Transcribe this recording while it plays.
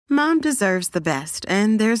Mom deserves the best,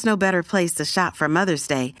 and there's no better place to shop for Mother's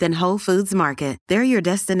Day than Whole Foods Market. They're your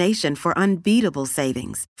destination for unbeatable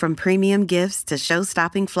savings, from premium gifts to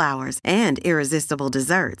show-stopping flowers and irresistible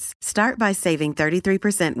desserts. Start by saving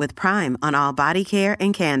 33% with Prime on all body care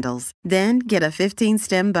and candles. Then get a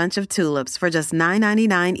 15-stem bunch of tulips for just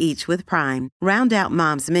 $9.99 each with Prime. Round out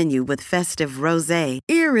Mom's menu with festive rosé,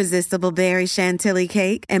 irresistible berry chantilly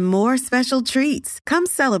cake, and more special treats. Come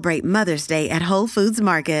celebrate Mother's Day at Whole Foods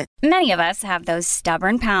Market. Many of us have those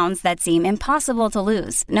stubborn pounds that seem impossible to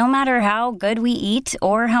lose, no matter how good we eat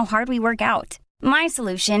or how hard we work out. My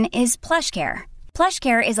solution is PlushCare.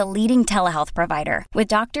 PlushCare is a leading telehealth provider with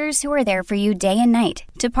doctors who are there for you day and night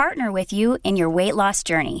to partner with you in your weight loss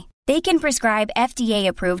journey. They can prescribe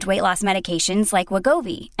FDA-approved weight loss medications like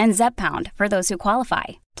Wegovy and Zepbound for those who qualify.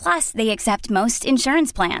 Plus, they accept most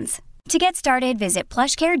insurance plans. To get started, visit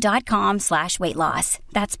plushcare.com/weightloss.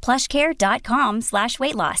 That's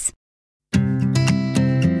plushcare.com/weightloss.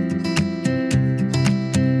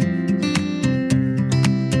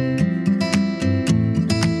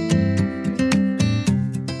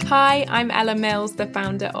 Hi, I'm Ella Mills, the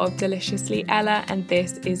founder of Deliciously Ella, and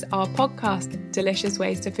this is our podcast, Delicious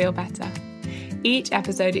Ways to Feel Better. Each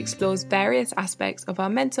episode explores various aspects of our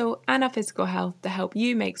mental and our physical health to help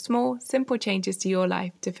you make small, simple changes to your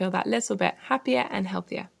life to feel that little bit happier and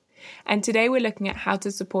healthier. And today we're looking at how to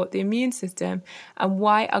support the immune system and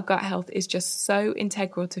why our gut health is just so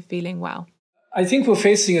integral to feeling well. I think we're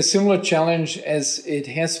facing a similar challenge as it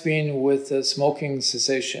has been with smoking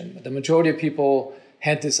cessation. The majority of people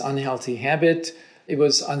had this unhealthy habit. It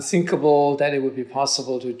was unthinkable that it would be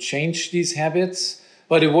possible to change these habits,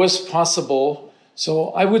 but it was possible. So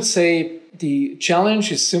I would say the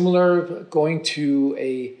challenge is similar. Going to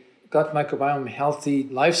a gut microbiome healthy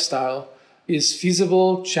lifestyle is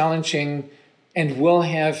feasible, challenging, and will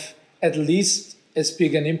have at least as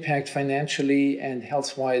big an impact financially and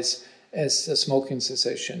health-wise as smoking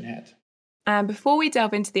cessation had. And before we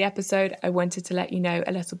delve into the episode, I wanted to let you know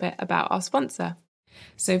a little bit about our sponsor.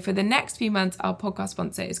 So for the next few months, our podcast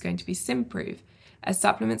sponsor is going to be Simprove, a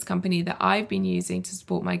supplements company that I've been using to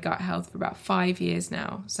support my gut health for about 5 years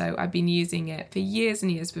now. So I've been using it for years and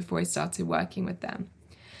years before I started working with them.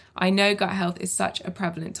 I know gut health is such a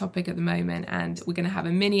prevalent topic at the moment, and we're going to have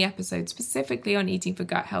a mini episode specifically on eating for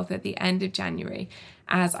gut health at the end of January,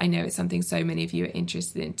 as I know it's something so many of you are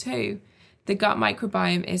interested in too. The gut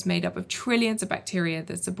microbiome is made up of trillions of bacteria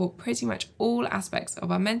that support pretty much all aspects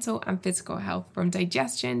of our mental and physical health, from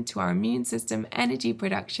digestion to our immune system, energy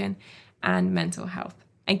production, and mental health.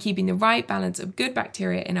 And keeping the right balance of good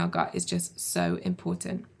bacteria in our gut is just so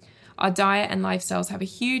important. Our diet and lifestyles have a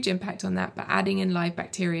huge impact on that, but adding in live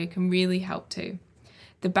bacteria can really help too.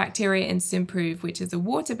 The bacteria in Simprove, which is a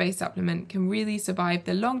water-based supplement, can really survive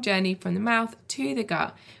the long journey from the mouth to the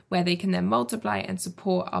gut, where they can then multiply and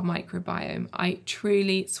support our microbiome. I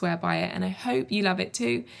truly swear by it, and I hope you love it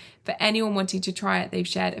too. For anyone wanting to try it, they've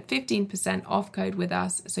shared a 15% off code with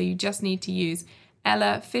us, so you just need to use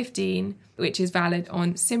Ella15, which is valid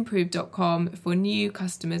on simprove.com for new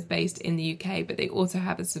customers based in the UK, but they also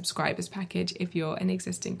have a subscribers package if you're an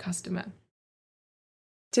existing customer.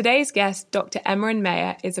 Today's guest, Dr. Emran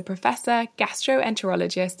Meyer, is a professor,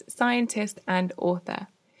 gastroenterologist, scientist, and author.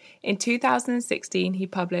 In 2016, he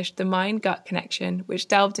published The Mind-Gut Connection, which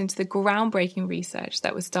delved into the groundbreaking research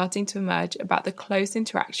that was starting to emerge about the close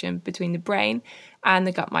interaction between the brain and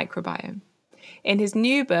the gut microbiome. In his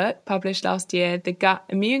new book, published last year, The Gut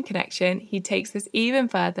Immune Connection, he takes this even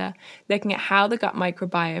further, looking at how the gut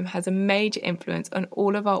microbiome has a major influence on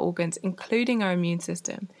all of our organs, including our immune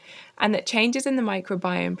system, and that changes in the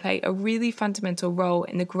microbiome play a really fundamental role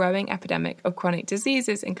in the growing epidemic of chronic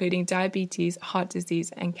diseases, including diabetes, heart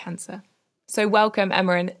disease, and cancer. So welcome,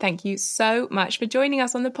 Emran. Thank you so much for joining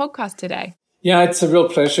us on the podcast today. Yeah, it's a real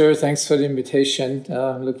pleasure. Thanks for the invitation.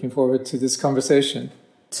 Looking forward to this conversation.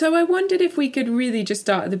 So I wondered if we could really just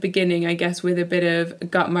start at the beginning, I guess, with a bit of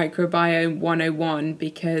gut microbiome 101,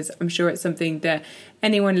 because I'm sure it's something that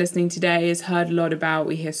anyone listening today has heard a lot about.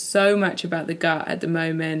 We hear so much about the gut at the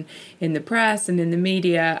moment in the press and in the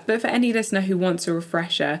media. But for any listener who wants a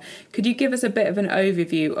refresher, could you give us a bit of an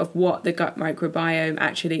overview of what the gut microbiome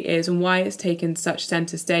actually is and why it's taken such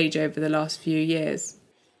centre stage over the last few years?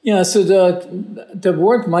 Yeah, so the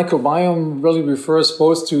word microbiome really refers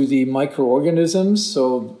both to the microorganisms,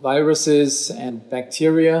 so viruses and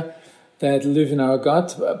bacteria that live in our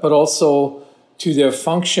gut, but also to their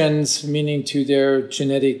functions, meaning to their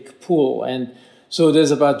genetic pool. And so there's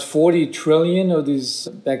about 40 trillion of these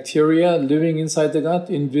bacteria living inside the gut,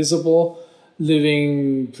 invisible,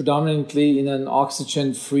 living predominantly in an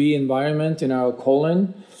oxygen-free environment in our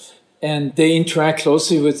colon. And they interact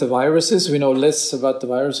closely with the viruses. We know less about the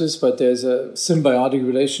viruses, but there's a symbiotic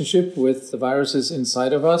relationship with the viruses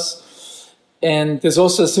inside of us. And there's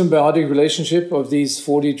also a symbiotic relationship of these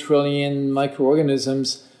 40 trillion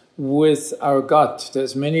microorganisms with our gut.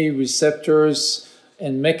 There's many receptors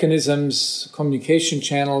and mechanisms, communication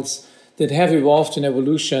channels that have evolved in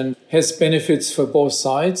evolution, has benefits for both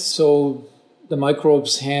sides. So the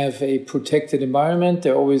microbes have a protected environment.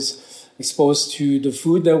 They're always exposed to the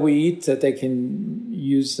food that we eat that they can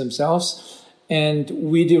use themselves. And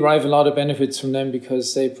we derive a lot of benefits from them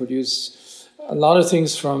because they produce a lot of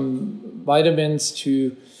things from vitamins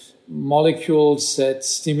to molecules that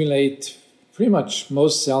stimulate pretty much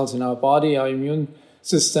most cells in our body, our immune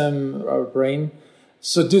system, our brain.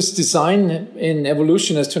 So this design in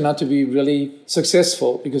evolution has turned out to be really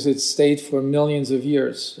successful because it stayed for millions of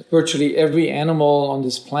years. Virtually every animal on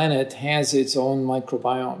this planet has its own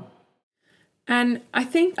microbiome. And I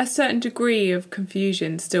think a certain degree of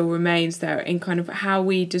confusion still remains there in kind of how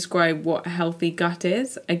we describe what a healthy gut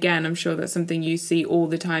is. Again, I'm sure that's something you see all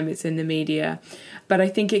the time. It's in the media. But I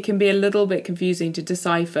think it can be a little bit confusing to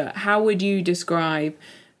decipher. How would you describe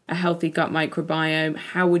a healthy gut microbiome?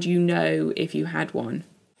 How would you know if you had one?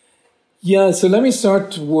 Yeah, so let me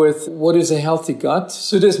start with what is a healthy gut.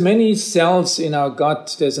 So there's many cells in our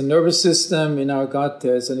gut. There's a nervous system in our gut.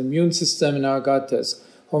 There's an immune system in our gut. There's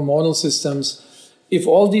hormonal systems. If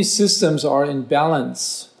all these systems are in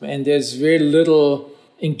balance and there's very little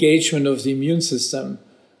engagement of the immune system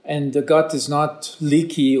and the gut is not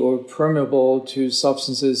leaky or permeable to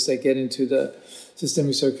substances that get into the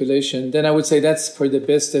systemic circulation, then I would say that's probably the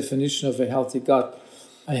best definition of a healthy gut.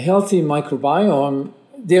 A healthy microbiome,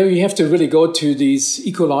 there you have to really go to these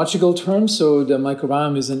ecological terms. So the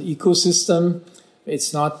microbiome is an ecosystem.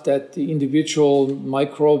 It's not that the individual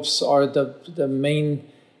microbes are the main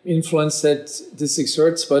influence that this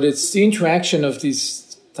exerts, but it's the interaction of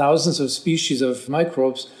these thousands of species of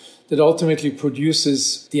microbes that ultimately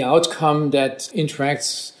produces the outcome that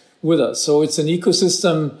interacts with us. So it's an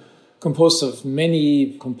ecosystem composed of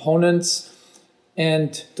many components.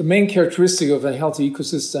 And the main characteristic of a healthy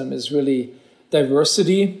ecosystem is really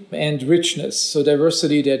diversity and richness. So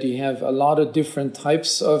diversity, that you have a lot of different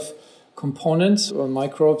types of components or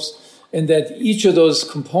microbes, and that each of those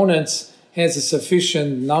components has a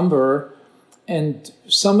sufficient number. And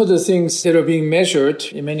some of the things that are being measured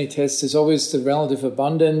in many tests is always the relative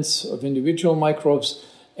abundance of individual microbes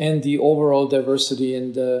and the overall diversity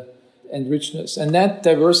and richness. And that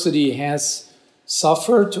diversity has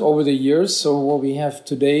suffered over the years. So what we have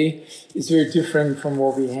today is very different from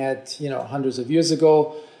what we had, hundreds of years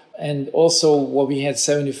ago, and also what we had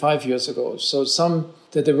 75 years ago. So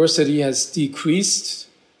the diversity has decreased,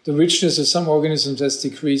 the richness of some organisms has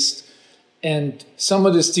decreased, and some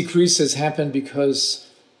of this decrease has happened because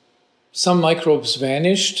some microbes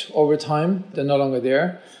vanished over time. They're no longer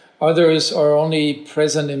there. Others are only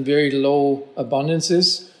present in very low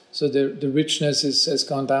abundances. So the richness has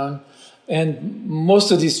gone down. And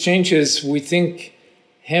most of these changes, we think,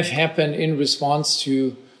 have happened in response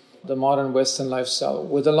to the modern Western lifestyle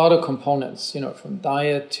with a lot of components, from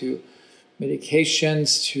diet to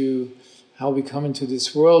medications to how we come into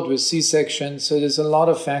this world with C-section. So there's a lot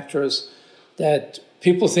of factors that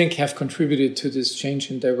people think have contributed to this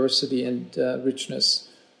change in diversity and richness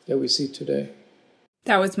that we see today.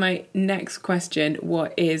 That was my next question.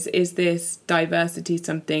 What is this diversity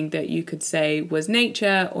something that you could say was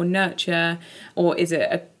nature or nurture, or is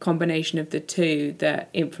it a combination of the two that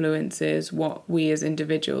influences what we as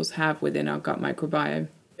individuals have within our gut microbiome?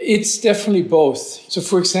 It's definitely both. So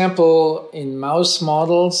for example, in mouse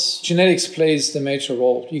models, genetics plays the major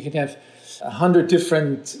role. You can have 100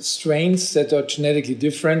 different strains that are genetically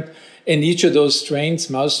different, and each of those strains,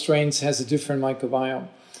 mouse strains, has a different microbiome.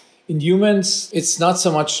 In humans, it's not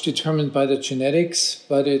so much determined by the genetics,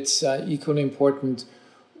 but it's equally important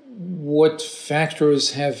what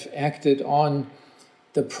factors have acted on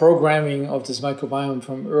the programming of this microbiome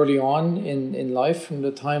from early on in life, from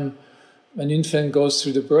the time an infant goes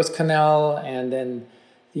through the birth canal, and then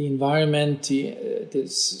the environment, the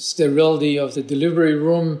sterility of the delivery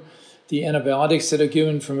room, the antibiotics that are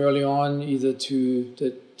given from early on, either to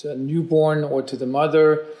the newborn or to the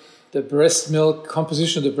mother, the breast milk,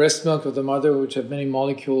 composition of the breast milk of the mother, which have many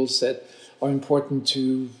molecules that are important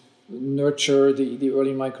to nurture the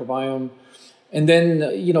early microbiome. And then,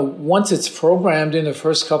 once it's programmed in the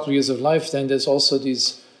first couple of years of life, then there's also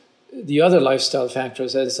the other lifestyle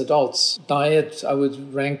factors as adults. Diet, I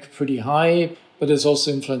would rank pretty high, but there's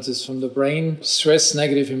also influences from the brain. Stress,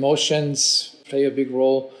 negative emotions play a big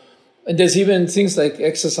role. And there's even things like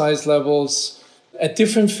exercise levels, at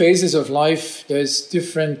different phases of life, there's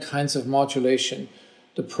different kinds of modulation.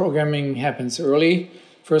 The programming happens early,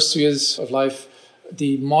 first 2 years of life.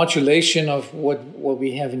 The modulation of what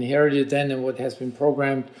we have inherited then and what has been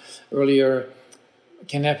programmed earlier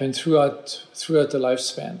can happen throughout the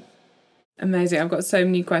lifespan. Amazing. I've got so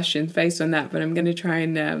many questions based on that, but I'm going to try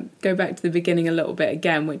and go back to the beginning a little bit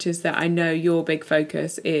again, which is that I know your big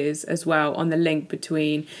focus is as well on the link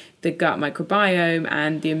between the gut microbiome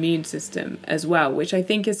and the immune system as well, which I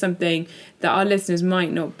think is something that our listeners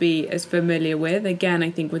might not be as familiar with. Again,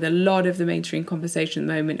 I think with a lot of the mainstream conversation at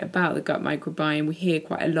the moment about the gut microbiome, we hear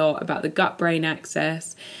quite a lot about the gut-brain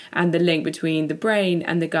axis and the link between the brain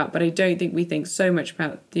and the gut, but I don't think we think so much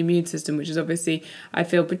about the immune system, which is obviously, I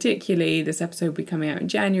feel particularly, this episode will be coming out in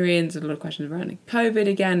January, and there's a lot of questions around COVID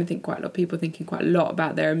again. I think quite a lot of people thinking quite a lot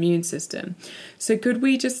about their immune system. So could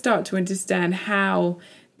we just start to understand how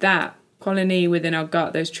that colony within our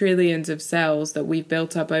gut, those trillions of cells that we've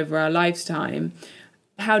built up over our lifetime,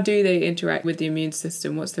 how do they interact with the immune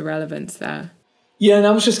system? What's the relevance there? Yeah, and I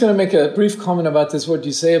was just going to make a brief comment about this, what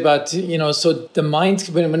you say about, so the mind,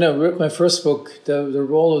 when I wrote my first book, the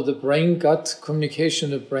role of the brain-gut communication,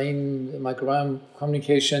 the brain microbiome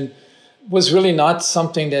communication, was really not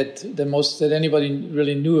something that anybody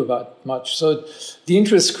really knew about much. So the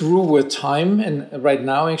interest grew with time, and right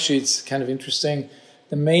now, actually, it's kind of interesting.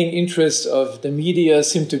 The main interest of the media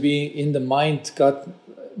seemed to be in the mind-gut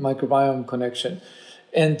microbiome connection.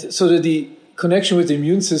 And so the connection with the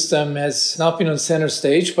immune system has not been on center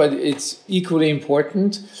stage, but it's equally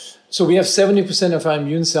important. So we have 70% of our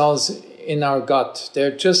immune cells in our gut.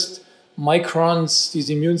 They're just microns, these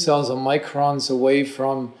immune cells are microns away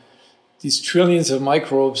from these trillions of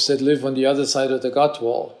microbes that live on the other side of the gut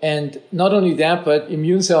wall. And not only that, but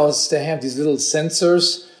immune cells, they have these little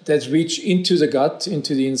sensors that reach into the gut,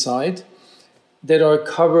 into the inside, that are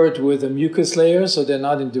covered with a mucus layer, so they're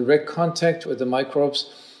not in direct contact with the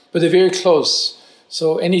microbes, but they're very close.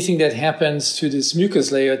 So anything that happens to this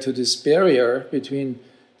mucus layer, to this barrier between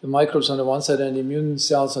the microbes on the one side and the immune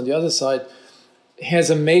cells on the other side, has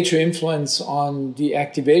a major influence on the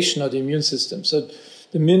activation of the immune system. So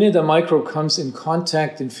the minute a microbe comes in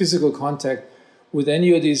contact, in physical contact with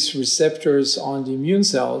any of these receptors on the immune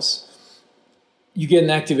cells, you get an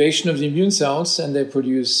activation of the immune cells, and they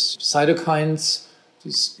produce cytokines,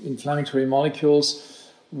 these inflammatory molecules,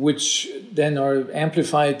 which then are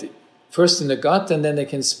amplified first in the gut, and then they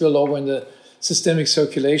can spill over in the systemic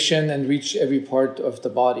circulation and reach every part of the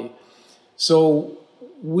body. So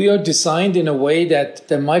we are designed in a way that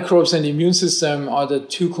the microbes and the immune system are the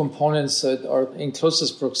two components that are in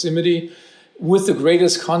closest proximity with the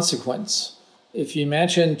greatest consequence. If you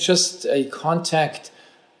imagine just a contact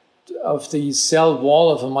of the cell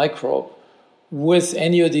wall of a microbe with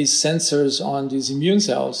any of these sensors on these immune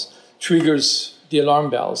cells triggers the alarm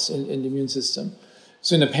bells in the immune system.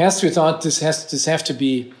 So in the past, we thought this have to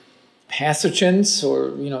be pathogens or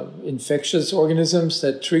infectious organisms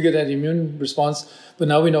that trigger that immune response. But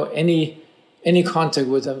now we know any contact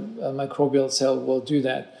with a microbial cell will do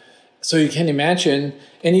that. So you can imagine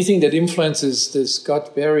anything that influences this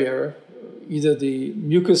gut barrier, either the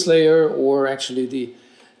mucus layer or actually the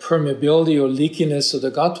permeability or leakiness of the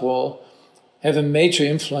gut wall, have a major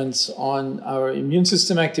influence on our immune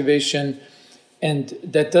system activation. And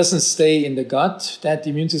that doesn't stay in the gut, that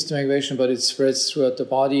immune system activation, but it spreads throughout the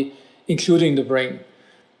body, including the brain.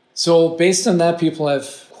 So based on that, people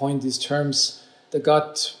have coined these terms, the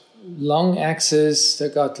gut-lung axis, the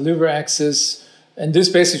gut-liver axis. And this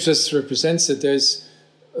basically just represents that there's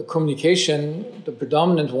a communication, the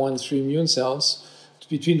predominant one through immune cells,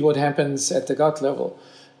 between what happens at the gut level.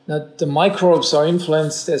 Now, the microbes are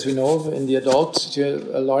influenced, as we know, in the adult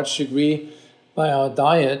to a large degree by our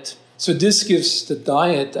diet. So this gives the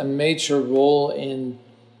diet a major role in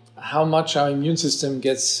how much our immune system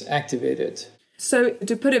gets activated. So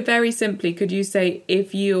to put it very simply, could you say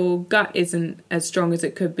if your gut isn't as strong as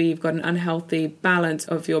it could be, you've got an unhealthy balance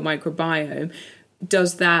of your microbiome,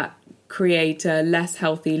 does that create a less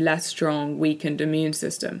healthy, less strong, weakened immune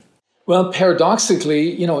system? Well,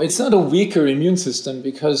 paradoxically, it's not a weaker immune system,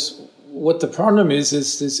 because what the problem is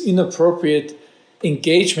this inappropriate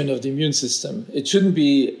engagement of the immune system. It shouldn't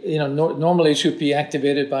be, normally it should be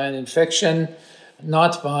activated by an infection,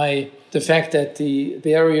 not by the fact that the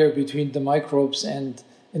barrier between the microbes and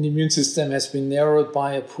the immune system has been narrowed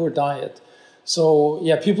by a poor diet. So,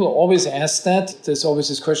 people always ask that. There's always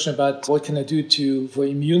this question about what can I do for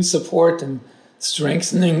immune support and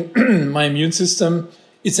strengthening my immune system.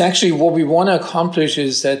 It's actually what we want to accomplish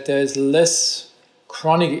is that there's less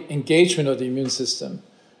chronic engagement of the immune system.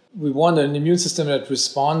 We want an immune system that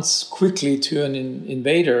responds quickly to an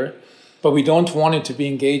invader, but we don't want it to be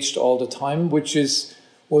engaged all the time, which is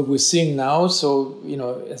what we're seeing now. So,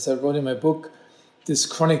 as I wrote in my book, this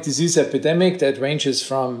chronic disease epidemic that ranges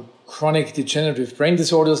from chronic degenerative brain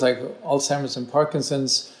disorders like Alzheimer's and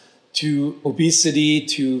Parkinson's to obesity,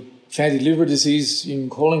 to fatty liver disease, even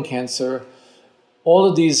colon cancer. All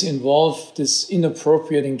of these involve this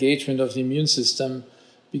inappropriate engagement of the immune system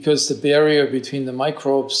because the barrier between the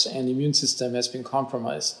microbes and the immune system has been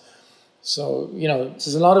compromised. So,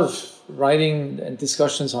 there's a lot of writing and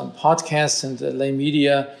discussions on podcasts and the lay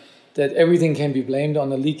media that everything can be blamed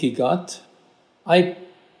on a leaky gut.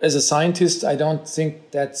 As a scientist, I don't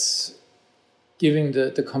think that's giving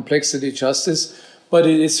the complexity justice, but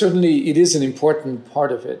it is an important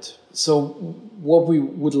part of it. So what we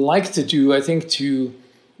would like to do, I think, to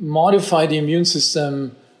modify the immune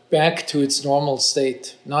system back to its normal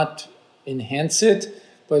state, not enhance it,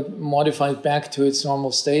 but modify it back to its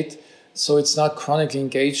normal state so it's not chronically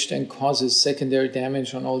engaged and causes secondary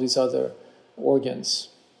damage on all these other organs.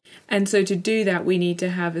 And so to do that, we need to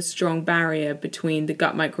have a strong barrier between the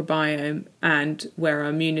gut microbiome and where our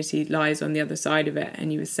immunity lies on the other side of it.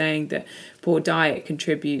 And you were saying that poor diet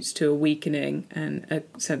contributes to a weakening and a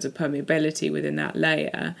sense of permeability within that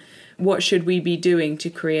layer. What should we be doing to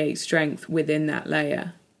create strength within that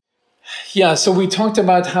layer? Yeah, so we talked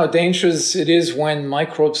about how dangerous it is when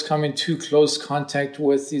microbes come in too close contact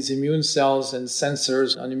with these immune cells and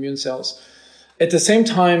sensors on immune cells. At the same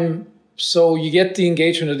time, so you get the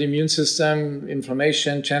engagement of the immune system,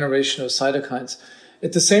 inflammation, generation of cytokines.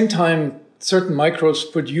 At the same time, certain microbes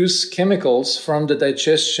produce chemicals from the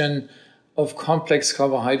digestion of complex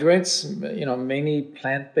carbohydrates, mainly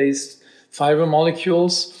plant-based fiber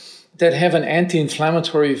molecules that have an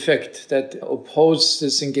anti-inflammatory effect that oppose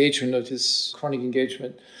this engagement of this chronic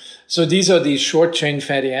engagement. So these are the short-chain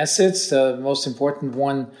fatty acids. The most important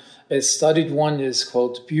one, a studied one, is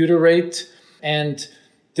called butyrate. And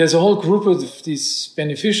there's a whole group of these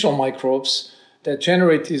beneficial microbes that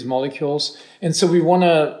generate these molecules. And so we want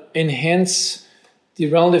to enhance the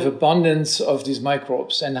relative abundance of these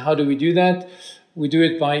microbes. And how do we do that? We do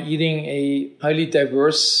it by eating a highly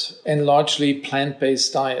diverse and largely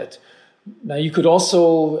plant-based diet. Now, you could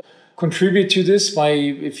also contribute to this by,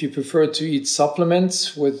 if you prefer, to eat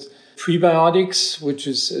supplements with prebiotics, which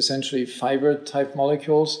is essentially fiber-type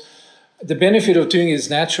molecules. The benefit of doing it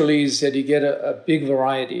naturally is that you get a big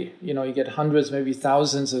variety. You get hundreds, maybe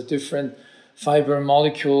thousands of different fiber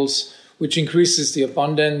molecules, which increases the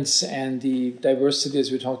abundance and the diversity,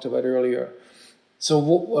 as we talked about earlier. So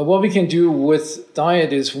what we can do with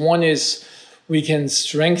diet is, one is we can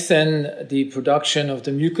strengthen the production of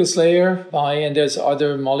the mucus layer and there's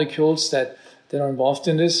other molecules that are involved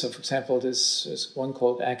in this. So, for example, there's one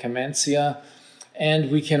called Akkermansia.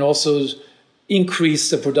 And we can also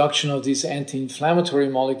increase the production of these anti-inflammatory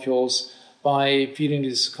molecules by feeding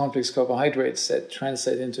these complex carbohydrates that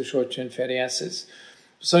translate into short-chain fatty acids.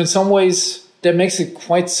 So in some ways, that makes it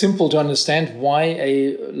quite simple to understand why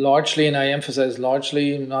a largely, and I emphasize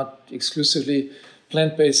largely, not exclusively,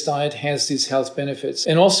 plant-based diet has these health benefits.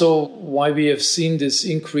 And also why we have seen this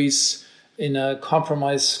increase in a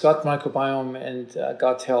compromised gut microbiome and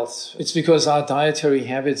gut health. It's because our dietary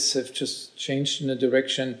habits have just changed in a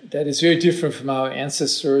direction that is very different from our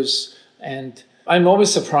ancestors. And I'm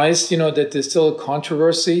always surprised, that there's still a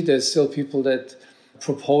controversy. There's still people that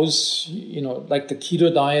propose, like the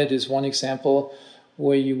keto diet is one example,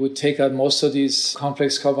 where you would take out most of these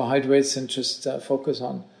complex carbohydrates and just focus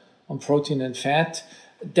on protein and fat.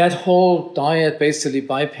 That whole diet basically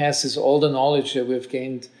bypasses all the knowledge that we've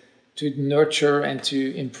gained to nurture and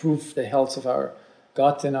to improve the health of our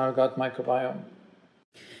gut and our gut microbiome.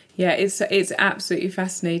 Yeah, it's absolutely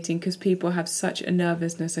fascinating because people have such a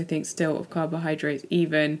nervousness, I think, still of carbohydrates,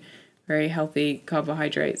 even very healthy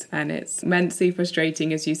carbohydrates, and it's immensely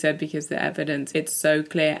frustrating, as you said, because the evidence, it's so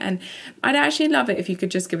clear. And I'd actually love it if you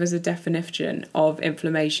could just give us a definition of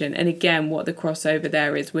inflammation, and again what the crossover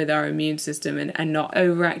there is with our immune system, and not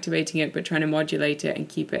overactivating it but trying to modulate it and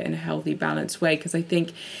keep it in a healthy, balanced way, because I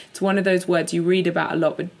think it's one of those words you read about a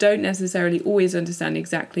lot but don't necessarily always understand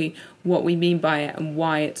exactly what we mean by it and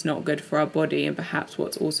why it's not good for our body, and perhaps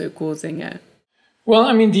what's also causing it.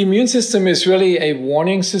 Well, the immune system is really a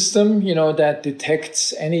warning system, that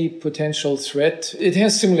detects any potential threat. It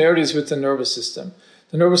has similarities with the nervous system.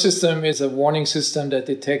 The nervous system is a warning system that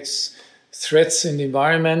detects threats in the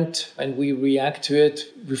environment, and we react to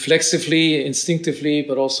it reflexively, instinctively,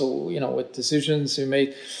 but also, with decisions we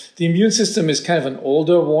make. The immune system is kind of an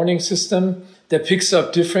older warning system that picks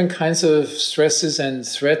up different kinds of stresses and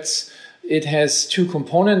threats. It has two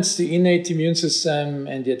components, the innate immune system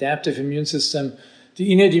and the adaptive immune system. The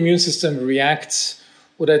innate immune system reacts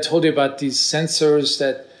what I told you about these sensors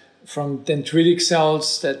that from dendritic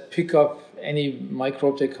cells that pick up any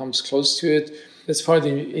microbe that comes close to it. That's part of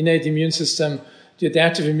the innate immune system. The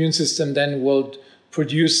adaptive immune system then will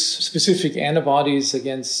produce specific antibodies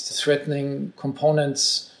against threatening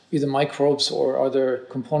components, either microbes or other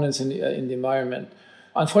components in the environment.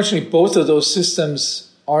 Unfortunately, both of those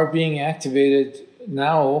systems are being activated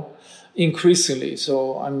now increasingly.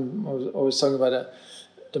 So I was talking about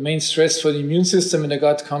the main stress for the immune system in the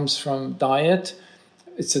gut comes from diet.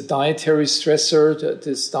 It's a dietary stressor. That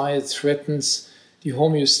this diet threatens the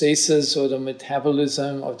homeostasis or the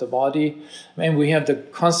metabolism of the body. And we have the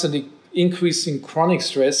constantly increasing chronic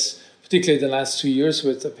stress, particularly the last 2 years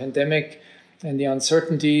with the pandemic and the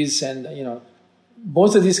uncertainties. And,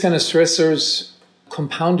 both of these kind of stressors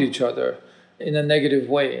compound each other in a negative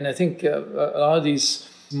way. And I think a lot of these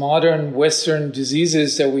modern Western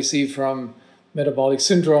diseases that we see, from metabolic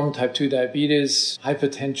syndrome, type 2 diabetes,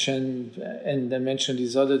 hypertension, and I mentioned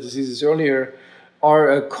these other diseases earlier, are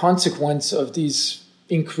a consequence of these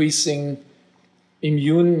increasing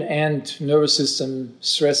immune and nervous system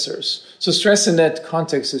stressors. So stress in that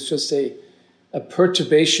context is just a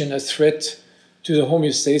perturbation, a threat to the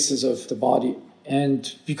homeostasis of the body.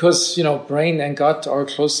 And because, brain and gut are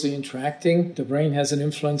closely interacting, the brain has an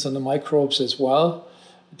influence on the microbes as well.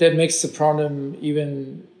 That makes the problem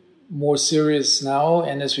even more serious now.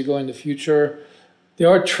 And as we go in the future, there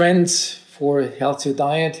are trends for healthier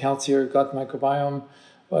diet, healthier gut microbiome,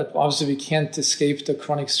 but obviously we can't escape the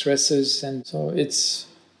chronic stresses. And so it's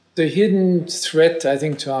the hidden threat, I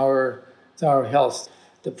think, to our health.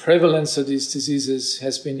 The prevalence of these diseases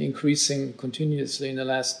has been increasing continuously in the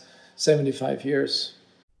last 75 years.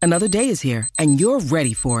 Another day is here, and you're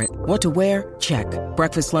ready for it. What to wear? Check.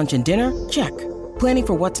 Breakfast, lunch, and dinner? Check. Planning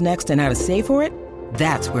for what's next and how to save for it?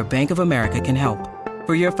 That's where Bank of America can help.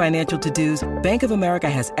 For your financial to-dos, Bank of America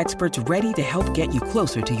has experts ready to help get you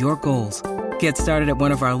closer to your goals. Get started at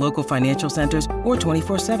one of our local financial centers or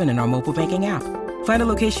 24/7 in our mobile banking app. Find a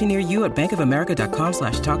location near you at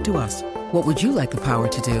bankofamerica.com/talktous. What would you like the power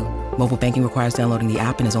to do? Mobile banking requires downloading the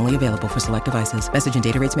app and is only available for select devices. Message and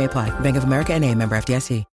data rates may apply. Bank of America NA, member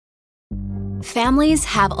FDIC. Families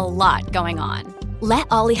have a lot going on. Let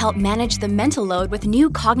Ollie help manage the mental load with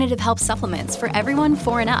new cognitive help supplements for everyone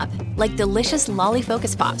 4 and up, like delicious Lolly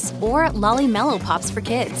Focus Pops or Lolly Mellow Pops for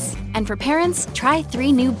kids. And for parents, try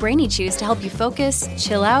 3 new Brainy Chews to help you focus,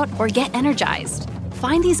 chill out, or get energized.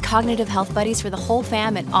 Find these cognitive health buddies for the whole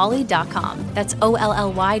fam at ollie.com. That's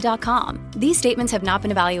OLLY.com. These statements have not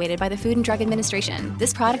been evaluated by the Food and Drug Administration.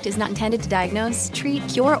 This product is not intended to diagnose, treat,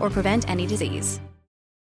 cure, or prevent any disease.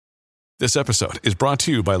 This episode is brought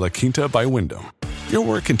to you by La Quinta by Wyndham. Your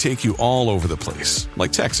work can take you all over the place,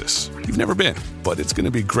 like Texas. You've never been, but it's going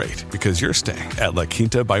to be great because you're staying at La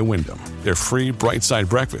Quinta by Wyndham. Their free Bright Side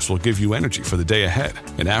breakfast will give you energy for the day ahead.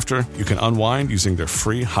 And after, you can unwind using their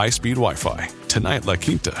free high-speed Wi-Fi. Tonight, La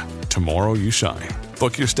Quinta. Tomorrow, you shine.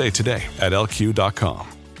 Book your stay today at LQ.com.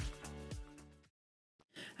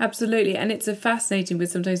 Absolutely. And it's a fascinating but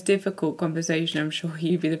sometimes difficult conversation. I'm sure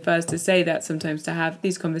you'd be the first to say that sometimes, to have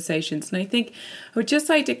these conversations. And I think I would just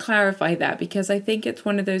like to clarify that, because I think it's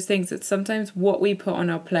one of those things that sometimes what we put on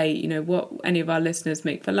our plate, what any of our listeners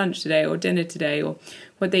make for lunch today or dinner today or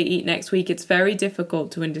what they eat next week, it's very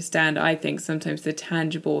difficult to understand, I think, sometimes the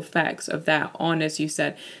tangible effects of that on, as you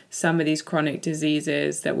said, some of these chronic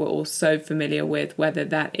diseases that we're all so familiar with, whether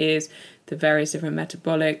that is the various different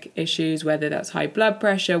metabolic issues, whether that's high blood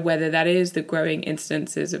pressure, whether that is the growing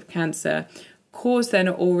incidences of cancer. Of course, they're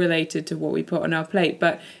not all related to what we put on our plate,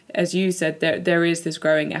 but as you said, there is this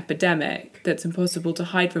growing epidemic that's impossible to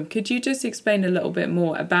hide from. Could you just explain a little bit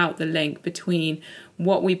more about the link between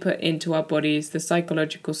what we put into our bodies, the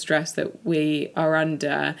psychological stress that we are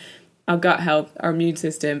under, our gut health, our immune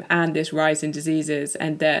system, and this rise in diseases,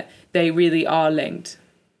 and that they really are linked?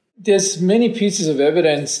 There's many pieces of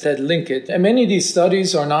evidence that link it. And many of these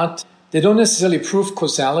studies they don't necessarily prove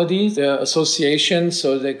causality, the association.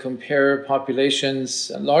 So they compare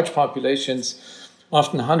populations, large populations,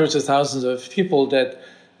 often hundreds of thousands of people that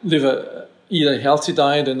eat a healthy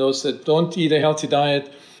diet and those that don't eat a healthy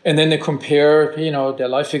diet. And then they compare, their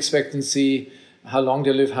life expectancy, how long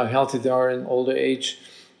they live, how healthy they are in older age.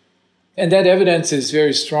 And that evidence is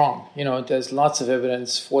very strong. There's lots of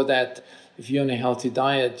evidence for that. If you're on a healthy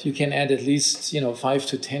diet, you can add at least, 5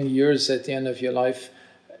 to 10 years at the end of your life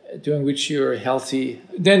during which you're healthy.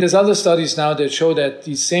 Then there's other studies now that show that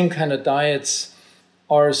these same kind of diets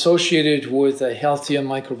are associated with a healthier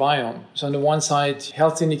microbiome. So on the one side,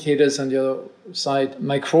 health indicators, on the other side,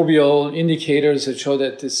 microbial indicators that show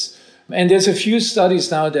that this. And there's a few studies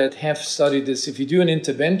now that have studied this. If you do an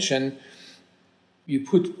intervention, You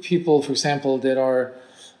put people, for example, that are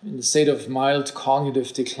in the state of mild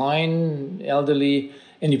cognitive decline, elderly,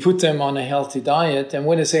 and you put them on a healthy diet. And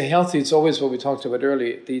when I say healthy, it's always what we talked about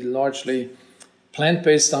earlier, the largely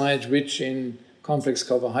plant-based diet, rich in complex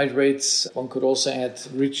carbohydrates. One could also add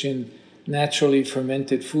rich in naturally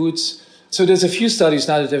fermented foods. So there's a few studies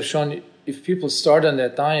now that have shown if people start on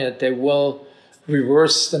that diet, they will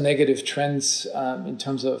reverse the negative trends in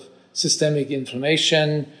terms of systemic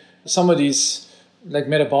inflammation, some of these like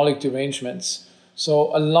metabolic derangements.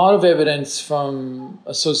 So a lot of evidence from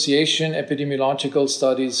association, epidemiological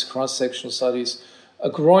studies, cross-sectional studies, a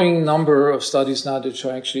growing number of studies now that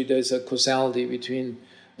show actually there's a causality between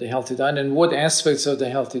the healthy diet and what aspects of the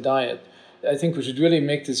healthy diet. I think we should really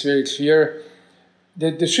make this very clear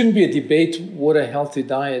that there shouldn't be a debate what a healthy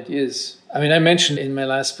diet is. I mean, I mentioned in my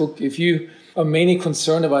last book, if you are mainly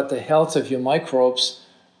concerned about the health of your microbes,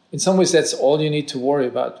 in some ways that's all you need to worry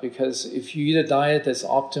about, because if you eat a diet that's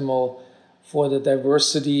optimal for the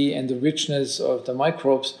diversity and the richness of the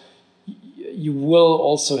microbes, you will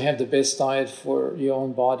also have the best diet for your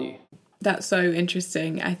own body. That's so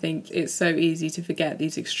interesting. I think it's so easy to forget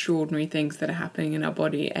these extraordinary things that are happening in our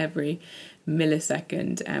body every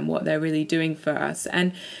millisecond and what they're really doing for us.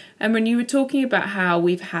 And when you were talking about how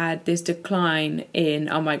we've had this decline in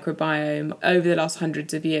our microbiome over the last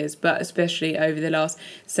hundreds of years, but especially over the last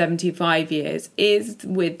 75 years, is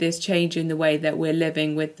with this change in the way that we're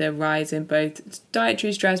living, with the rise in both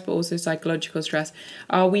dietary stress but also psychological stress,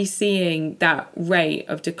 are we seeing that rate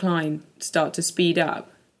of decline start to speed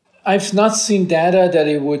up? I've not seen data that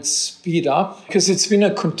it would speed up because it's been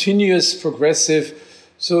a continuous progressive.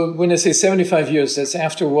 So when I say 75 years, that's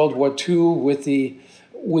after World War II with the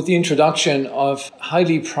introduction of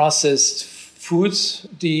highly processed foods,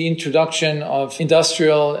 the introduction of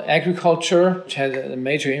industrial agriculture, which had a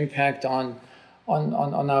major impact on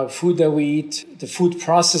our food that we eat, the food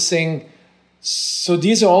processing. So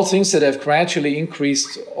these are all things that have gradually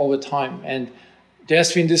increased over time. And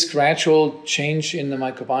there's been this gradual change in the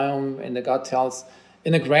microbiome and the gut health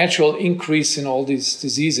and a gradual increase in all these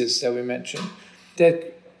diseases that we mentioned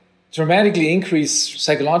that dramatically increase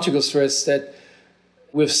psychological stress that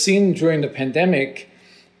we've seen during the pandemic.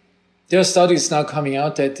 There are studies now coming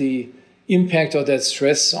out that the impact of that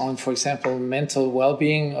stress on, for example, mental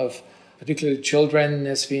well-being of particularly children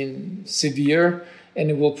has been severe, and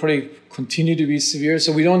it will probably continue to be severe.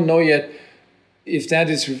 So we don't know yet if that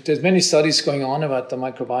is. There's many studies going on about the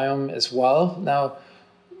microbiome as well now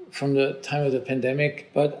from the time of the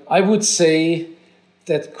pandemic. But I would say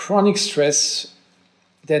that chronic stress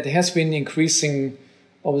that has been increasing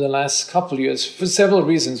over the last couple of years for several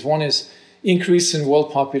reasons. One is increase in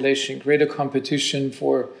world population, greater competition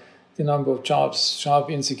for the number of jobs,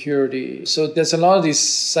 job insecurity. So there's a lot of these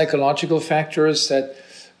psychological factors that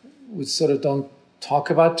we sort of don't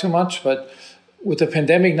talk about too much, but with the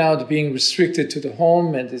pandemic now being restricted to the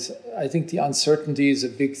home, and I think the uncertainty is a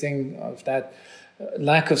big thing of that,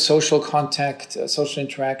 lack of social contact, social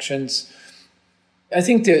interactions. I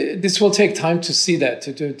think this will take time to see that.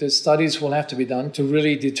 The studies will have to be done to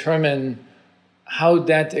really determine how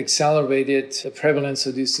that accelerated the prevalence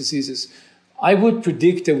of these diseases. I would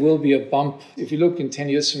predict there will be a bump. If you look in 10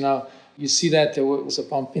 years from now, you see that there was a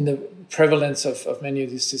bump in the prevalence of many of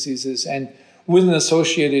these diseases, and with an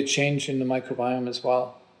associated change in the microbiome as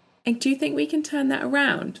well. And do you think we can turn that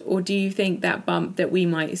around? Or do you think that bump that we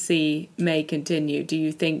might see may continue? Do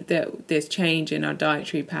you think that this change in our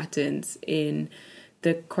dietary patterns, in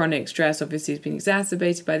the chronic stress, obviously has been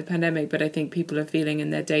exacerbated by the pandemic, but I think people are feeling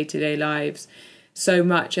in their day-to-day lives so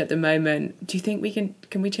much at the moment. Do you think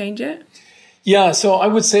can we change it? Yeah, so I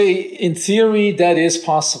would say in theory that is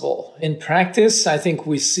possible. In practice, I think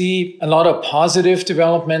we see a lot of positive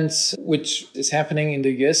developments, which is happening in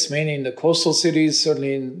the US, mainly in the coastal cities,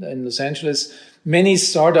 certainly in Los Angeles. Many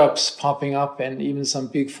startups popping up and even some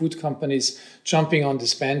big food companies jumping on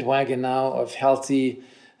this bandwagon now of healthy,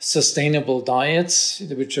 sustainable diets,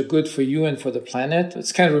 which are good for you and for the planet.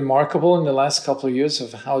 It's kind of remarkable in the last couple of years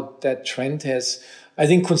of how that trend has. I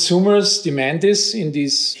think consumers demand this in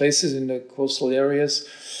these places in the coastal areas.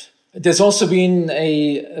 There's also been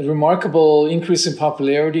a remarkable increase in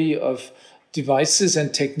popularity of devices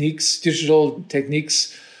and techniques, digital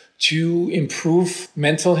techniques to improve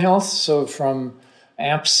mental health. So from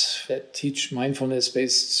apps that teach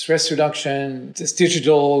mindfulness-based stress reduction, there's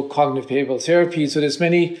digital cognitive behavioral therapy. So there's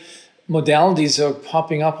many modalities are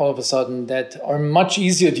popping up all of a sudden that are much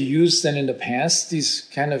easier to use than in the past. These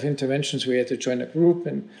kind of interventions where you have to join a group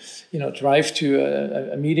and, drive to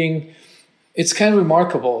a meeting. It's kind of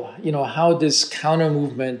remarkable, how this counter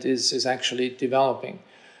movement is actually developing.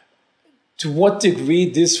 To what degree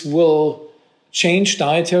this will change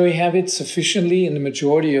dietary habits sufficiently in the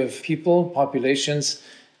majority of populations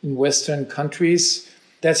in Western countries?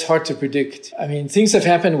 That's hard to predict. I mean, things have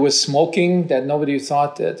happened with smoking that nobody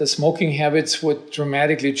thought that the smoking habits would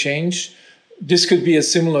dramatically change. This could be a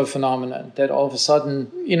similar phenomenon, that all of a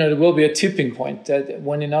sudden, there will be a tipping point, that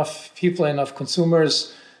when enough people, enough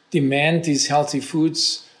consumers demand these healthy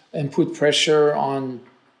foods and put pressure on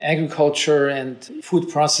agriculture and food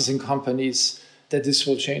processing companies, that this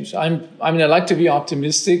will change. I like to be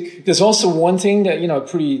optimistic. There's also one thing that, a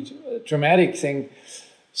pretty dramatic thing.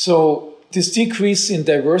 So this decrease in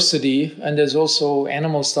diversity, and there's also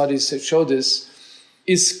animal studies that show this,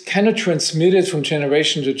 is kind of transmitted from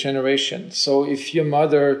generation to generation. So if your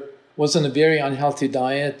mother was on a very unhealthy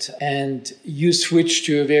diet and you switch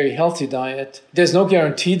to a very healthy diet, there's no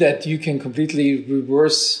guarantee that you can completely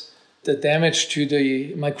reverse the damage to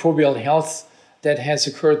the microbial health that has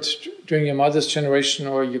occurred during your mother's generation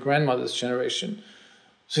or your grandmother's generation.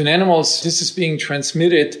 So in animals, this is being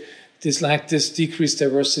transmitted, this decreased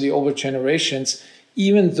diversity over generations,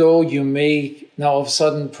 even though you may now all of a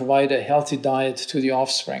sudden provide a healthy diet to the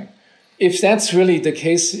offspring. If that's really the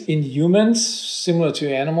case in humans, similar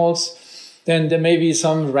to animals, then there may be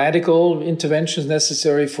some radical interventions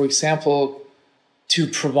necessary, for example, to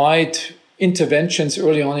provide interventions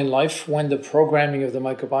early on in life when the programming of the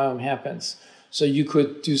microbiome happens. So you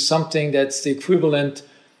could do something that's the equivalent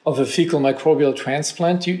of a fecal microbial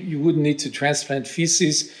transplant. You wouldn't need to transplant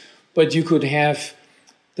feces, but you could have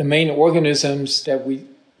the main organisms that we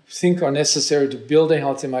think are necessary to build a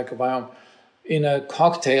healthy microbiome in a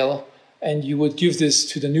cocktail, and you would give this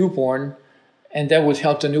to the newborn, and that would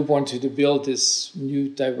help the newborn to build this new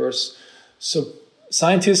diverse. So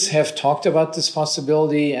scientists have talked about this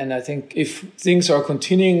possibility, and I think if things are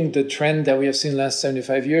continuing the trend that we have seen the last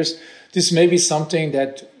 75 years, this may be something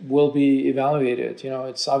that will be evaluated.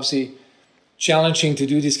 It's obviously challenging to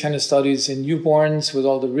do these kind of studies in newborns with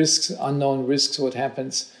all the risks, unknown risks, what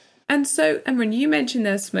happens. And so, Emran, you mentioned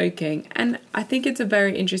there's smoking, and I think it's a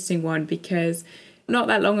very interesting one because not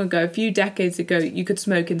that long ago, a few decades ago, you could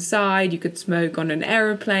smoke inside, you could smoke on an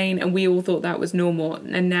aeroplane, and we all thought that was normal.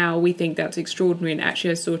 And now we think that's extraordinary. And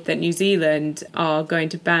actually, I saw that New Zealand are going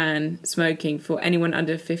to ban smoking for anyone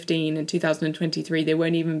under 15 in 2023. They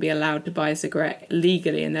won't even be allowed to buy a cigarette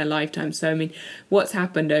legally in their lifetime. So, what's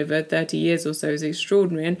happened over 30 years or so is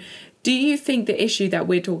extraordinary. And do you think the issue that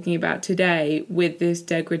we're talking about today with this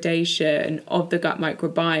degradation of the gut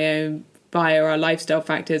microbiome via our lifestyle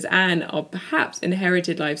factors and our perhaps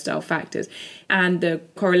inherited lifestyle factors and the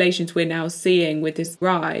correlations we're now seeing with this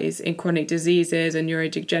rise in chronic diseases and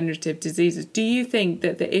neurodegenerative diseases, do you think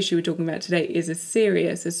that the issue we're talking about today is as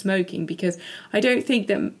serious as smoking? Because I don't think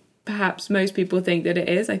that perhaps most people think that it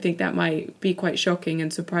is. I think that might be quite shocking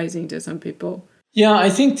and surprising to some people. Yeah, I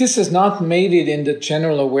think this has not made it in the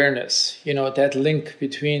general awareness, that link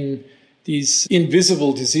between these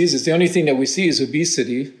invisible diseases. The only thing that we see is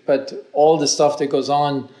obesity, but all the stuff that goes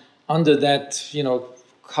on under that,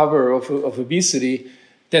 cover of obesity,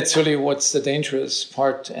 that's really what's the dangerous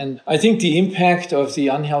part. And I think the impact of the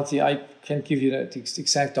unhealthy, I can't give you the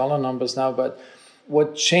exact dollar numbers now, but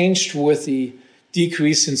what changed with the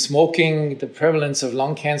decrease in smoking, the prevalence of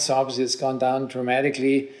lung cancer obviously has gone down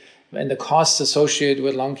dramatically, and the costs associated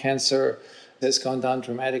with lung cancer has gone down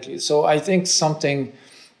dramatically. So I think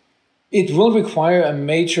it will require a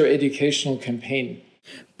major educational campaign.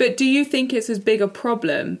 But do you think it's as big a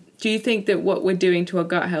problem? Do you think that what we're doing to our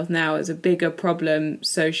gut health now is a bigger problem,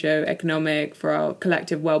 socio-economic, for our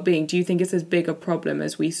collective well-being? Do you think it's as big a problem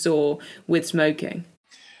as we saw with smoking?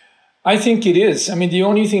 I think it is. The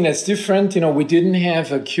only thing that's different, we didn't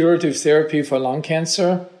have a curative therapy for lung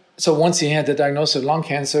cancer. So once you had the diagnosis of lung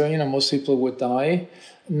cancer, most people would die.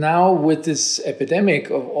 Now, with this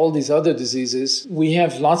epidemic of all these other diseases, we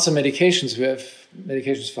have lots of medications. We have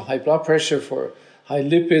medications for high blood pressure, for high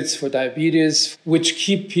lipids, for diabetes, which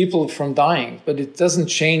keep people from dying. But it doesn't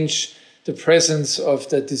change the presence of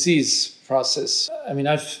the disease process.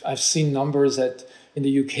 I've seen numbers that in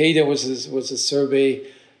the UK there was a survey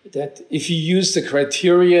that if you use the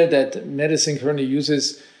criteria that medicine currently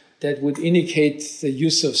uses, that would indicate the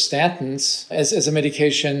use of statins as a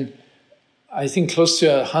medication, I think close to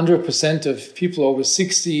 100% of people over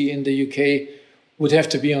 60 in the UK would have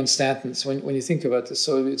to be on statins when you think about this.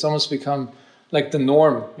 So it's almost become like the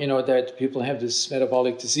norm, that people have this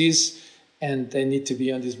metabolic disease and they need to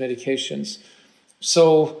be on these medications.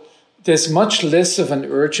 So there's much less of an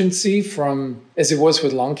urgency as it was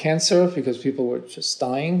with lung cancer, because people were just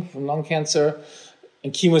dying from lung cancer.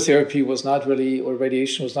 And chemotherapy was not really, or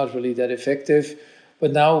radiation was not really that effective.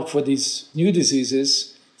 But now for these new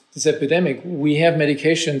diseases, this epidemic, we have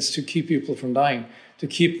medications to keep people from dying, to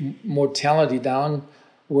keep mortality down,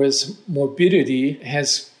 whereas morbidity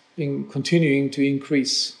has been continuing to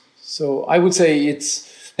increase. So I would say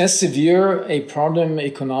it's as severe a problem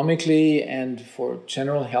economically and for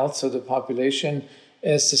general health of the population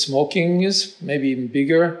as the smoking is, maybe even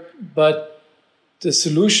bigger. But the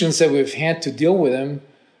solutions that we've had to deal with them,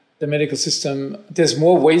 the medical system, there's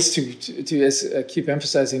more ways to keep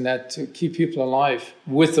emphasizing that, to keep people alive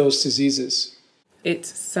with those diseases.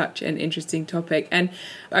 It's such an interesting topic. And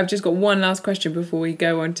I've just got one last question before we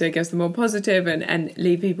go on to, I guess, the more positive and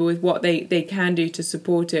leave people with what they can do to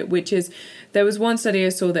support it, which is, there was one study I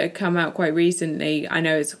saw that had come out quite recently. I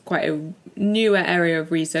know it's quite a newer area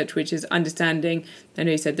of research, which is understanding, I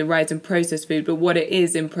know you said the rise in processed food, but what it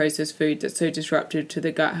is in processed food that's so disruptive to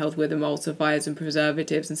the gut health with emulsifiers and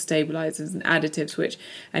preservatives and stabilizers and additives,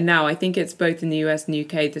 and now I think it's both in the US and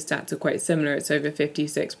UK, the stats are quite similar. It's over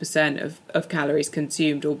 56% of calories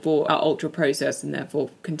consumed or bought are ultra processed and therefore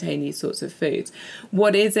contain these sorts of foods.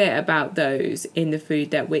 What is it about those in the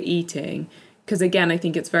food that we're eating? Because again, I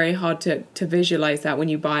think it's very hard to visualize that when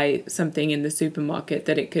you buy something in the supermarket,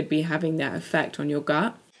 that it could be having that effect on your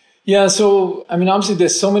gut. Yeah, so, obviously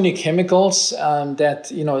there's so many chemicals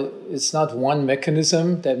that, it's not one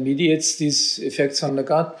mechanism that mediates these effects on the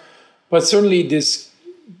gut. But certainly this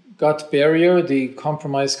gut barrier, the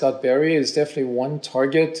compromised gut barrier, is definitely one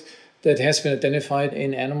target that has been identified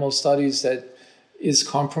in animal studies that is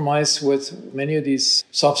compromised with many of these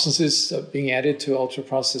substances being added to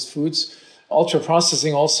ultra-processed foods.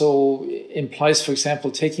 Ultra-processing also implies, for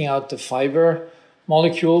example, taking out the fiber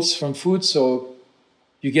molecules from food. So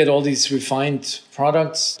you get all these refined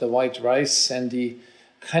products, the white rice and the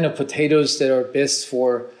kind of potatoes that are best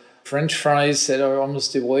for French fries that are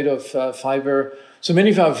almost devoid of fiber. So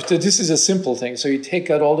many of this is a simple thing. So you take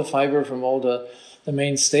out all the fiber from all the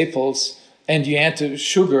main staples and you add to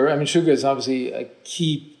sugar. Sugar is obviously a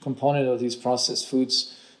key component of these processed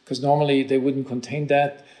foods because normally they wouldn't contain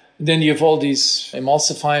that. And then you have all these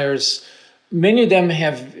emulsifiers. Many of them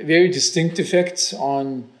have very distinct effects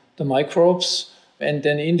on the microbes, and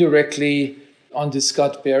then indirectly on this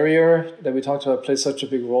gut barrier that we talked about plays such a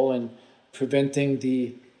big role in preventing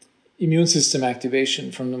the immune system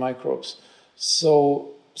activation from the microbes.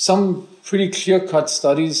 So some pretty clear-cut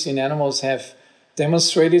studies in animals have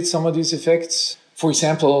demonstrated some of these effects. For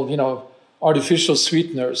example, artificial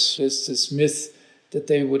sweeteners. There's this myth that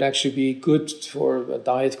they would actually be good for a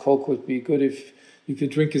diet. Coke would be good if you could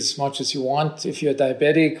drink as much as you want if you're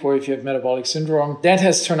diabetic or if you have metabolic syndrome. That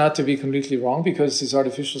has turned out to be completely wrong because these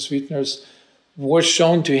artificial sweeteners were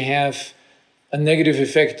shown to have a negative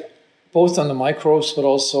effect both on the microbes but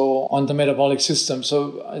also on the metabolic system.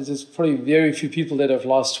 So there's probably very few people that have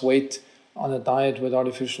lost weight on a diet with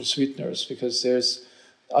artificial sweeteners because there's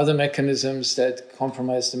other mechanisms that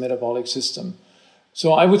compromise the metabolic system.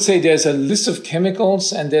 So I would say there's a list of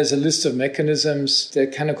chemicals and there's a list of mechanisms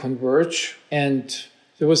that kind of converge. And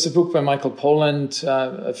there was a book by Michael Pollan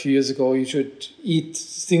a few years ago, you should eat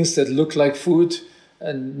things that look like food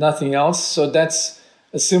and nothing else. So that's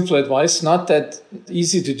a simple advice, not that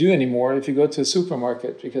easy to do anymore if you go to a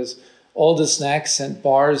supermarket because all the snacks and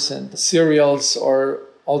bars and cereals are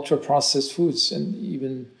ultra-processed foods and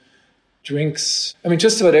even drinks.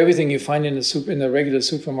 Just about everything you find in a regular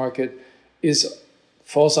supermarket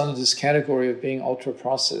falls under this category of being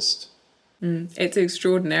ultra-processed. It's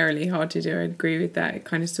extraordinarily hard to do. I agree with that. It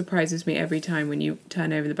kind of surprises me every time when you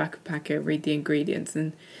turn over the back of a packet, read the ingredients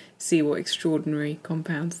and see what extraordinary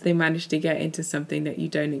compounds they manage to get into something that you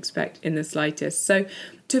don't expect in the slightest. So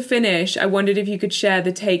to finish, I wondered if you could share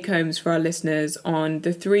the take-homes for our listeners on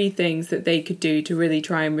the 3 things that they could do to really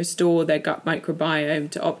try and restore their gut microbiome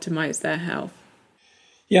to optimize their health.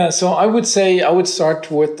 Yeah, so I would say I would start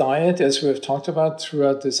with diet, as we've talked about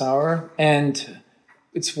throughout this hour. And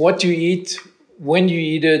it's what you eat, when you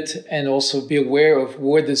eat it, and also be aware of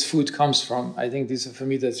where this food comes from. I think these are, for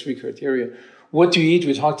me, the 3 criteria. What you eat,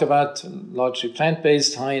 we talked about, largely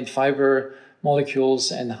plant-based, high in fiber molecules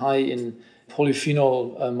and high in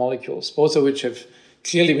polyphenol molecules, both of which have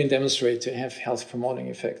clearly been demonstrated to have health-promoting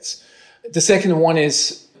effects. The second one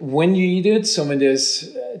is when you eat it. So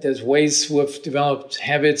there's ways we've developed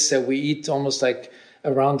habits that we eat almost like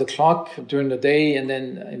around the clock during the day and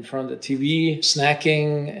then in front of the TV,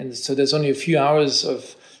 snacking. And so there's only a few hours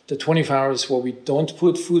of the 24 hours where we don't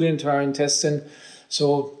put food into our intestine.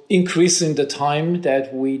 So increasing the time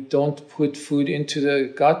that we don't put food into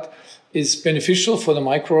the gut is beneficial for the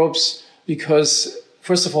microbes because,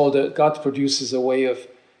 first of all, the gut produces a way of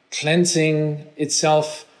cleansing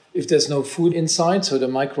itself if there's no food inside. So the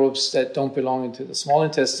microbes that don't belong into the small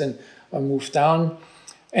intestine are moved down.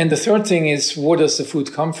 And the third thing is, where does the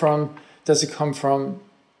food come from? Does it come from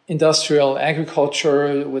industrial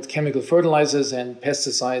agriculture with chemical fertilizers and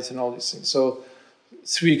pesticides and all these things? So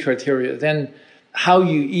 3 criteria. Then how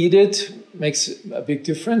you eat it makes a big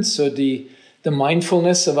difference. So the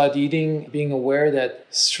mindfulness about eating, being aware that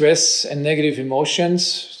stress and negative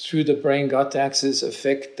emotions through the brain-gut axis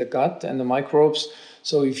affect the gut and the microbes.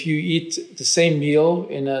 So if you eat the same meal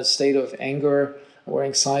in a state of anger or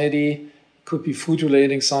anxiety, could be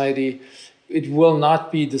food-related anxiety, it will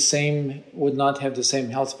not be the same, would not have the same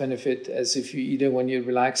health benefit as if you eat it when you're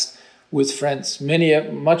relaxed with friends.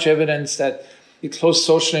 Much evidence that the close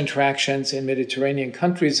social interactions in Mediterranean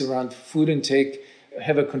countries around food intake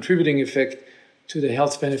have a contributing effect to the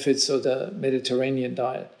health benefits of the Mediterranean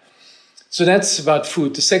diet. So that's about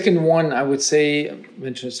food. The second one, I would say, I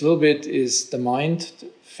mentioned this a little bit, is the mind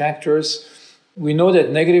factors. We know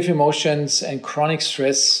that negative emotions and chronic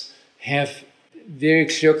stress have very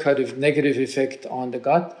clear-cut negative effect on the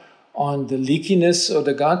gut, on the leakiness of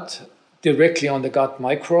the gut, directly on the gut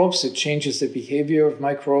microbes. It changes the behavior of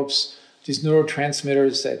microbes, these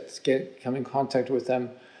neurotransmitters that come in contact with them.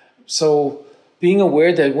 So being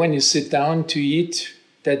aware that when you sit down to eat,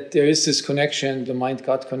 that there is this connection, the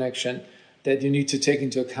mind-gut connection, that you need to take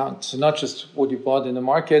into account. So not just what you bought in the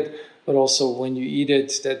market, but also when you eat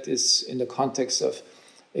it, that is in the context of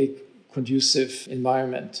a conducive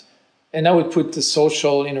environment. And I would put the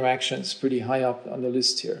social interactions pretty high up on the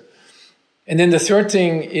list here. And then the third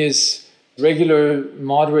thing is regular,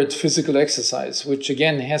 moderate physical exercise, which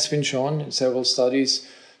again has been shown in several studies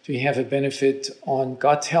to have a benefit on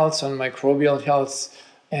gut health, on microbial health.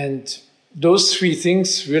 And those 3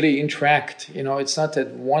 things really interact. It's not that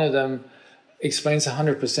one of them explains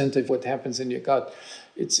 100% of what happens in your gut.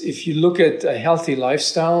 If you look at a healthy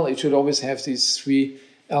lifestyle, it should always have these 3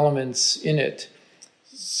 elements in it.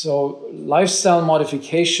 So lifestyle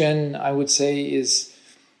modification, I would say, is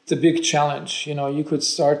the big challenge. You could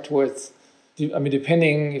start with,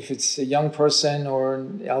 depending if it's a young person or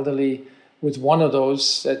an elderly, with one of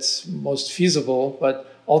those, that's most feasible,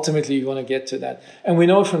 but ultimately you want to get to that. And we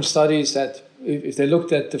know from studies that if they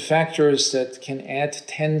looked at the factors that can add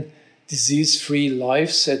 10 disease-free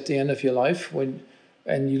lives at the end of your life,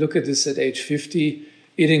 and you look at this at age 50,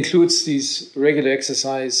 it includes these regular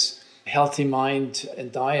exercise, healthy mind,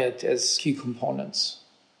 and diet as key components.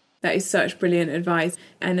 That is such brilliant advice.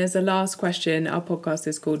 And as a last question, our podcast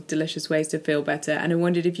is called Delicious Ways to Feel Better. And I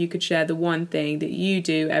wondered if you could share the one thing that you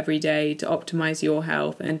do every day to optimize your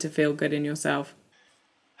health and to feel good in yourself.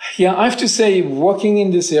 Yeah, I have to say, working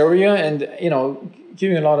in this area and,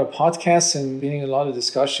 giving a lot of podcasts and being in a lot of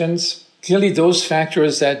discussions, clearly those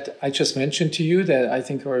factors that I just mentioned to you that I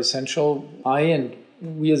think are essential, I and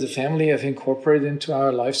we as a family have incorporated into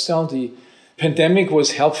our lifestyle. The pandemic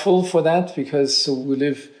was helpful for that because we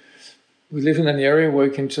live in an area where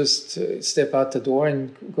you can just step out the door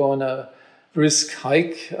and go on a brisk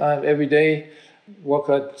hike every day, work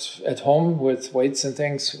out at home with weights and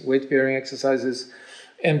things, weight-bearing exercises,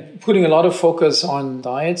 and putting a lot of focus on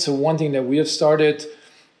diet. So one thing that we have started,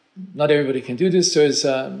 not everybody can do this. There's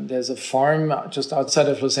a farm just outside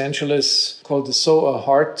of Los Angeles called the Sow a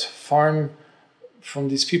Heart Farm from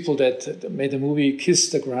these people that made the movie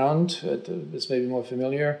Kiss the Ground. This may be more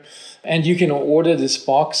familiar. And you can order this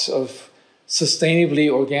box of sustainably,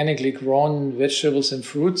 organically grown vegetables and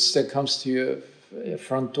fruits that comes to your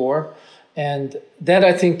front door. And that,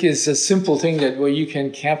 I think, is a simple thing where you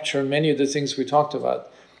can capture many of the things we talked about.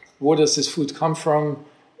 Where does this food come from?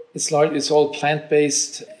 It's all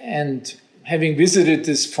plant-based. And having visited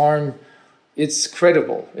this farm, it's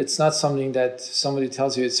credible. It's not something that somebody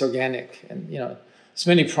tells you it's organic. And, there's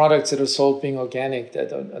many products that are sold being organic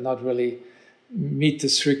that are not really meet the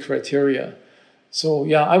 3 criteria. So,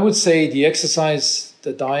 yeah, I would say the exercise,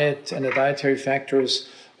 the diet, and the dietary factors,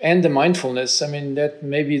 and the mindfulness. That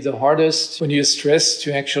may be the hardest when you're stressed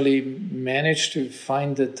to actually manage to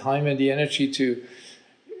find the time and the energy to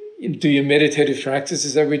do your meditative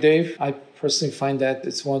practices every day. I personally find that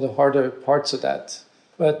it's one of the harder parts of that.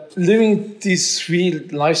 But living these 3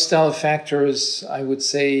 lifestyle factors, I would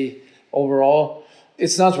say overall,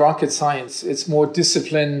 it's not rocket science. It's more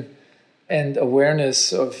discipline and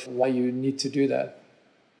awareness of why you need to do that.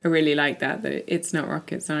 I really like that it's not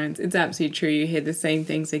rocket science. It's absolutely true. You hear the same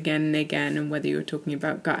things again and again, and whether you're talking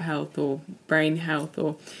about gut health or brain health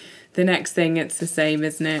or the next thing, it's the same,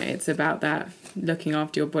 isn't it? It's about that looking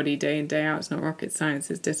after your body day in, day out. It's not rocket science,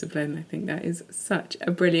 it's discipline. I think that is such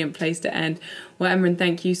a brilliant place to end. Well, Emran,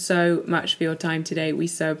 thank you so much for your time today. We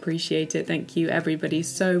so appreciate it. Thank you, everybody,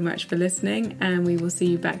 so much for listening, and we will see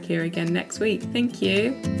you back here again next week. Thank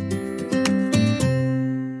you.